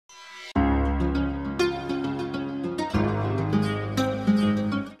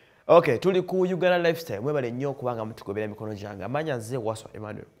Okay, tuli ku Uganda lifestyle mwebale nnyo kubanga mutugobera mikono gyange. Amanya nze Waswa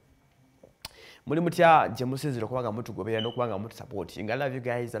Emmanuel. Muli mutya gye musizira kubanga mutugobera n'okubanga mutusupport. I love you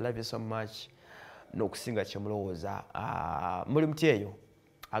guys, I love you so much. N'okusinga kye mulowooza. Muli mutya eyo?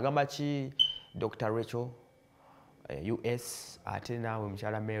 Agamba ki Dr. Rachel US ate naawe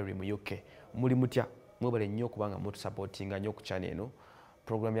mukyala Mary mu UK. Muli mutya mwebale nnyo kubanga mutusupportinga nnyo ku channel eno.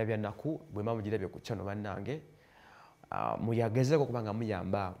 Program ya byannaku bwe mujirabye ku channel bannange. Muyagezeko kubanga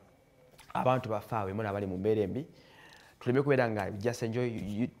muyamba abantu bafaawe muna bali mu mbeera embi tuleme kubeera nga just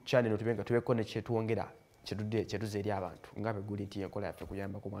enjoy channel tubenga tubeko ne kyetwongera kyetuze eri abantu nga beguli nti enkola yaffe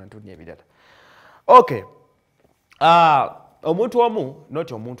kuyamba ku bantu n'ebirala. Okay, omuntu omu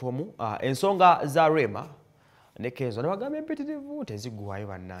not omuntu omu ensonga za Rema ne Kenzo nabagamba empitirivu tezigwayo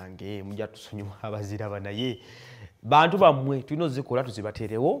bannange mujja tusonyiwa abaziraba naye bantu bammwe tulina ozikola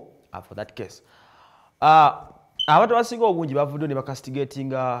tuzibateerewo for that case. Abantu basinga obungi bavudde ne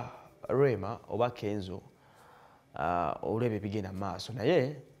bakastigatinga Rema oba Kenzo olw'ebyo bigenda maaso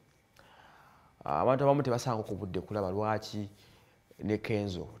naye abantu abamu tebasanga ku budde kulaba lwaki ne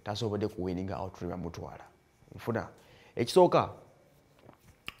Kenzo tasobodde kuwininga out Rema mutwala. Nfuna ekisooka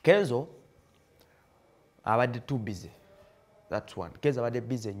Kenzo abadde too busy. That's one. Kenzo abadde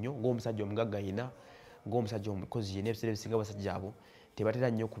busy nnyo ng'omusajja omugagga yina ng'omusajja omukozi yina ebiseera ebisinga abasajja abo tebatera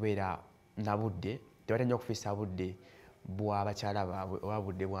nnyo kubeera na budde tebatera nnyo okufiisa budde bw'abakyala baabwe oba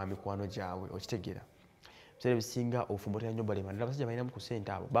budde bwa mikwano gyabwe okitegeera. Ebiseera ebisinga obufumbo tera nnyo balema naddala abasajja balinamu ku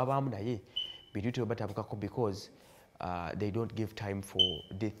ssente abo babaamu naye bintu tebatabukako because they don't give time for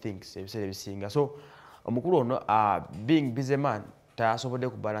these things ebiseera ebisinga. So omukulu ono being busy man tasobodde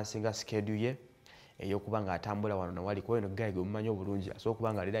kubalansinga schedule ye eyokuba nga atambula wano nawali kwa eno guy gwe mumanyi obulungi asobola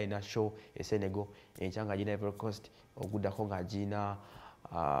okuba nga leero alina show e Senegal enkya nga agina Ivory Coast oguddako nga agina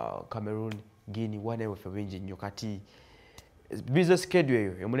Cameroon Guinea whatever ffe bingi nnyo kati busy schedule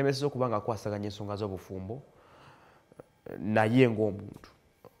eyo emulemeseza okuba nga akwasaganya ensonga z'obufumbo naye ng'omuntu.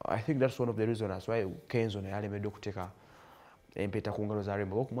 I think that's one of the reasons why Kenzo naye alemeddwe okuteeka empeta ku ngalo za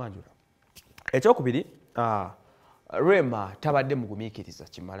Rema okumwanjula. Ekyokubiri Rema tabadde mugumiikiriza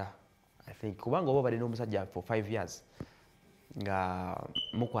kimala. I think kubanga oba balina omusajja for 5 years nga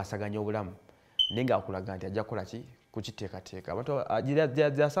mukwasaganya obulamu naye nga akulaga nti ajja kukola ki kukiteekateeka.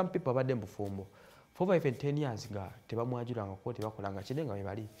 There are some people abadde mu bufumbo for over even 10 years nga tebamwajulanga kuko tebakolanga kine nga bwe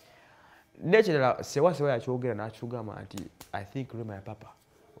bali. N'ekirala sewa yakyogera n'akigamba nti I think Rema ya papa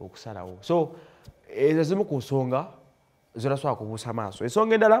okusalawo. So ezo zimu ku nsonga zirasobola kubuusa maaso.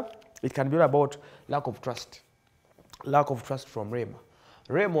 Ensonga endala it can be all about lack of trust from Rema.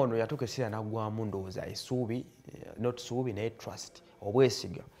 Rema ono yatuuka essira n'aggwamu ndowooza essuubi not ssuubi naye trust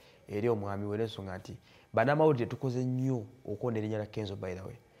obwesiga eri omwami we n'ensonga nti bannamawulire tukoze nnyo okwona erinnya lya Kenzo by the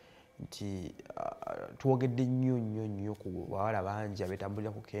way nti twogedde nnyo ku bawala bangi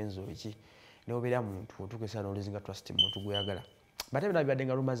abetambulira ku Kenzo eki n'obeera muntu otuuka essira n'oluzinga trust muntu gweyagala bate bino bibadde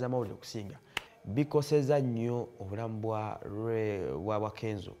nga lumaze amawulire okusinga bikoseza nnyo obulamu bwa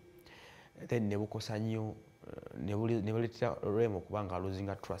Kenzo then ne bukosa nnyo ne buleetera Rema okubanga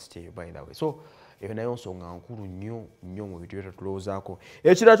aluzinga trust eyo by the way. So eyo nayo nsonga nkulu nnyo mu bintu byonna tulowoozaako.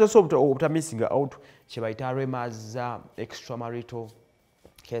 Ekirala kyose obutamisinga out kye bayita Rema's extramarital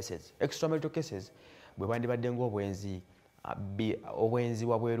cases. Extramarital cases bwe bandibadde ng'obwenzi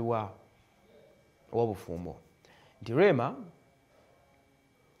wabweru w'obufumbo nti Rema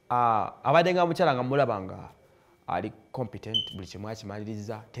abadde nga mukyala nga mulaba nga ali competent buli kimu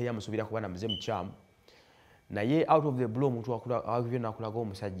akimaliriza teyamusuubira kuba namuze mukyamu naye out of the blue omuntu byonna akulaga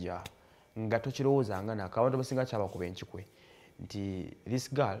omusajja nga tokirowoozanga nako abantu basinga kyabakuba enkikwe nti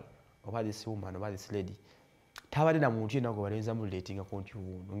this girl oba this woman oba this lady tabadde na muntu yenna gwe balenza mu relatinga ku nti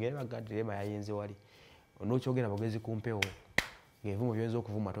wuuno ng'erabaga nti Rema yayenze wali onookyogera bagezi ku mpewo ng'ebivumo by'oyinza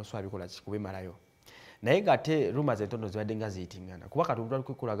okuvuma tosobola bikola kubimalayo naye ng'ate rumors entono zibadde nga ziyitingana kuba kati omuntu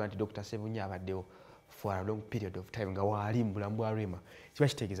alikulaga nti Dr. Sebunya abaddewo for a long period of time nga waali mu bulamu bwa Rema kiba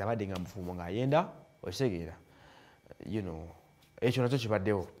kitegeeza abadde nga mufumo ng'ayenda okitegeera ekyo nakyo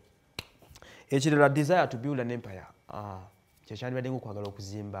kibaddewo. Ekirala desire to build an empire kyekyandibadde ng'okwagala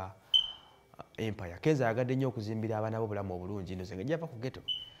okuzimba empire. Kenzo ayagadde nnyo okuzimbira abaana bo obulamu obulungi nno senga gyava ku ghetto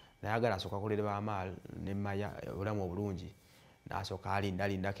nayagala asooka akolere bamaal ne Maya obulamu obulungi n'asooka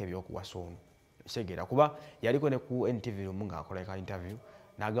alindako ebyokuwasa ono kitegeera kuba yaliko ne ku NTV lumu ng'akola ka interview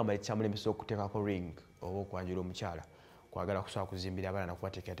n'agamba ekyamulemesa okuteekako ring oba okwanjula omukyala kwagala kusobola kuzimbira abaana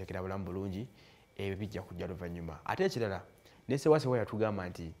nakubateekerateekera bulamu bulungi ebyo bijja kujja luvannyuma. Ate ekirala ne sewasewa yatugamba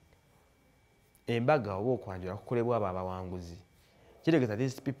nti embaga oba okwanjula kukolebwa abo abawanguzi kitegeeza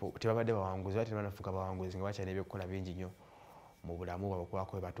these people tebabadde bawanguzi ate banafuuka bawanguzi nga bakyalina ebyokukola bingi nnyo mu bulamu bwabwe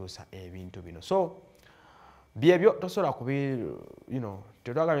okubaako we batuusa ebintu bino. So byebyo tosobola kubi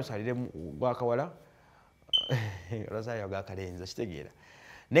tetwagambye osalire gwakawala olwasalira gwakalenzi okitegeera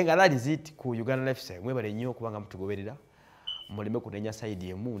naye nga that is it ku Uganda Lifestyle mwebale nnyo okubanga mutugoberera muleme kunenya side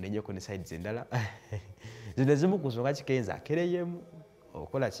emu nenyeko ne sides endala zino ezimu ku nsonga Kikenzo akereyemu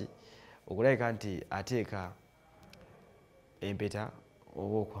okola ki okulabika nti ateeka empeta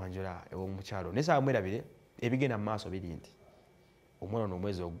oba okwanjula ew'omukyalo naye saawa mwerabire ebigenda mu maaso biri nti omwana ono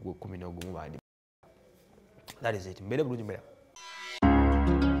omwezi ogw'ekkumi n'ogumu baali that is it mbeere bulungi mbera